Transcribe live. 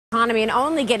Economy and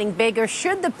only getting bigger.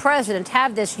 Should the president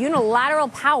have this unilateral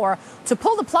power to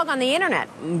pull the plug on the internet?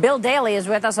 Bill Daley is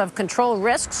with us of Control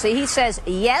Risks. He says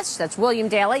yes, that's William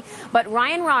Daley, but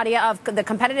Ryan Radia of the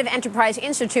Competitive Enterprise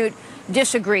Institute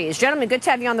disagrees. Gentlemen, good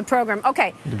to have you on the program.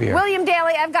 Okay, William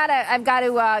Daley, I've got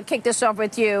to kick this off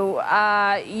with you.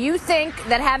 You think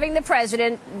that having the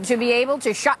president to be able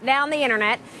to shut down the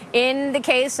internet in the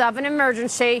case of an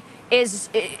emergency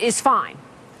is fine?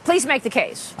 Please make the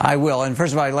case. I will. And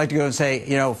first of all, I'd like to go and say,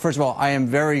 first of all, I am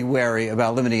very wary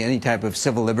about limiting any type of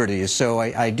civil liberties. So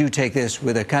I do take this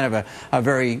with a kind of a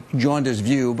very jaundiced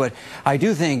view. But I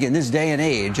do think in this day and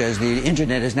age, as the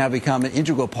internet has now become an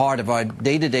integral part of our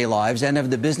day-to-day lives and of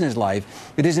the business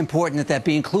life, it is important that that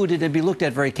be included and be looked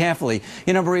at very carefully.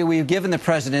 Maria, we've given the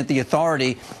president the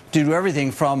authority to do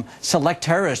everything from select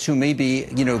terrorists who may be,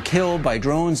 killed by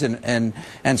drones and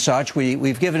such.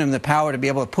 We've given him the power to be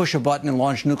able to push a button and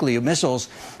launch nuclear missiles.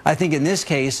 I think in this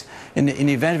case, in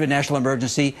the event of a national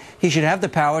emergency, he should have the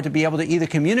power to be able to either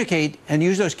communicate and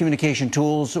use those communication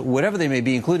tools, whatever they may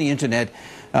be, including internet,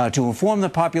 to inform the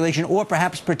population or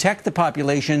perhaps protect the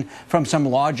population from some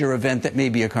larger event that may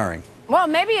be occurring. Well,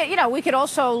 maybe, we could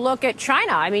also look at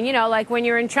China. I mean, like when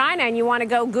you're in China and you want to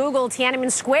go Google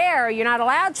Tiananmen Square, you're not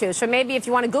allowed to. So maybe if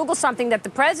you want to Google something that the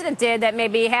president did that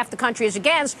maybe half the country is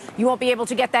against, you won't be able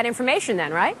to get that information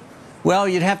then, right? Well,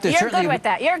 you'd have to certainly... You're good with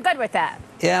that. You're good with that.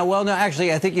 Yeah, well, no,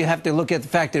 actually, I think you have to look at the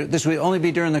fact that this would only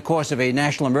be during the course of a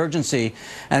national emergency,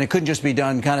 and it couldn't just be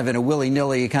done kind of in a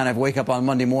willy-nilly kind of wake up on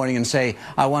Monday morning and say,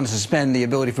 I want to suspend the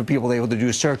ability for people to be able to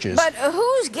do searches. But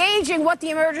who's gauging what the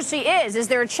emergency is? Is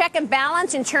there a check and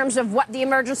balance in terms of what the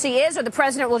emergency is, or the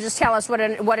president will just tell us what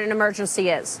an emergency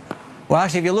is? Well,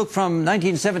 actually, if you look from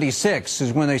 1976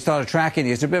 is when they started tracking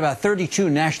these. There have been about 32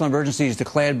 national emergencies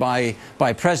declared by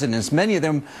presidents. Many of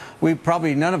them,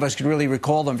 none of us could really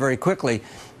recall them very quickly.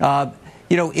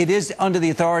 It is under the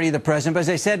authority of the president. But as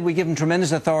I said, we give him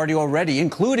tremendous authority already,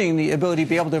 including the ability to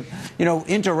be able to,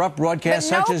 interrupt broadcasts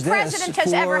such as this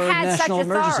for national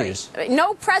emergencies.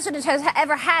 No president has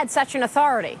ever had such an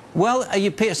authority. Well,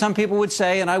 some people would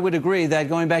say, and I would agree, that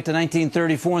going back to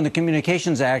 1934 in the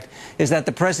Communications Act, is that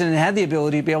the president had the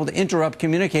ability to be able to interrupt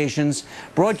communications,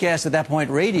 broadcast at that point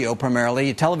radio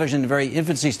primarily, television in the very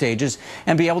infancy stages,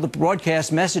 and be able to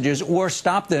broadcast messages or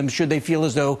stop them should they feel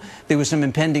as though there was some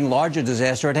impending larger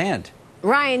disaster at hand.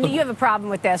 Ryan, you have a problem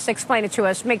with this. Explain it to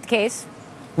us. Make the case.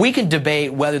 We can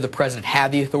debate whether the president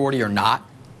had the authority or not.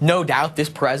 No doubt this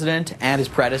president and his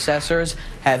predecessors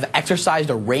have exercised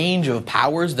a range of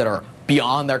powers that are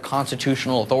beyond their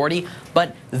constitutional authority,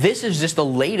 but this is just the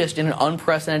latest in an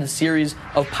unprecedented series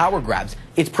of power grabs.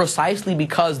 It's precisely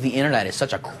because the internet is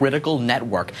such a critical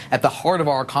network at the heart of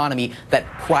our economy that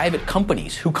private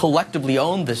companies who collectively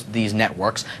own these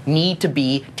networks need to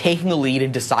be taking the lead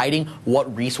in deciding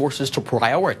what resources to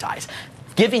prioritize.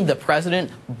 Giving the president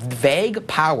vague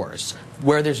powers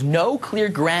where there's no clear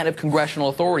grant of congressional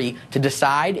authority to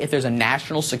decide if there's a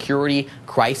national security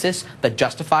crisis that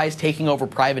justifies taking over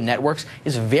private networks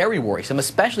is very worrisome,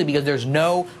 especially because there's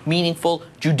no meaningful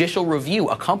judicial review.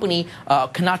 A company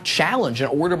cannot challenge an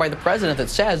order by the president that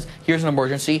says, here's an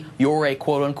emergency, you're a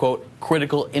quote-unquote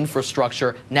critical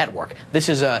infrastructure network. This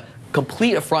is a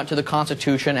complete affront to the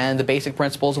Constitution and the basic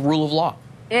principles of rule of law.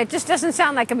 It just doesn't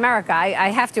sound like America. I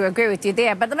have to agree with you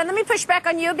there. But let me push back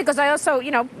on you because I also,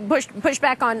 push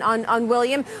back on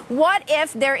William. What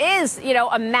if there is,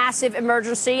 a massive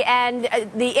emergency and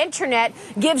the internet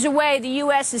gives away the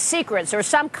U.S.'s secrets or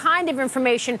some kind of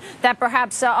information that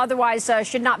perhaps otherwise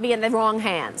should not be in the wrong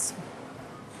hands?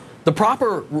 The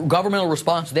proper governmental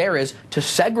response there is to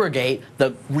segregate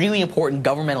the really important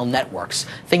governmental networks.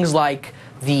 Things like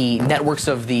the networks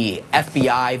of the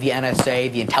FBI, the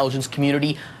NSA, the intelligence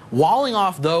community. Walling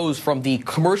off those from the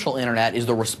commercial internet is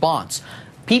the response.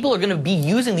 People are going to be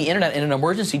using the internet in an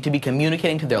emergency to be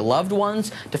communicating to their loved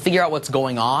ones, to figure out what's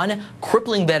going on.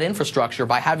 Crippling that infrastructure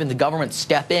by having the government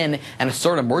step in and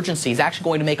assert emergency is actually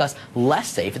going to make us less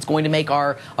safe. It's going to make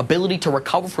our ability to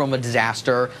recover from a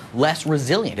disaster less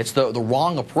resilient. It's the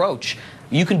wrong approach.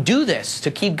 You can do this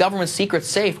to keep government secrets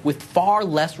safe with far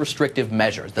less restrictive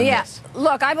measures than this.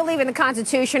 Look, I believe in the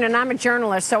Constitution, and I'm a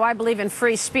journalist, so I believe in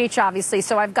free speech, obviously.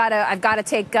 So I've got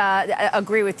to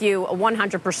agree with you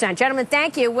 100%. Gentlemen,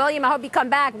 thank you. William, I hope you come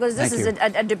back because this is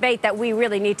a debate that we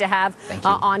really need to have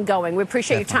ongoing. We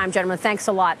appreciate your time, gentlemen. Thanks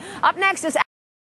a lot. Up next is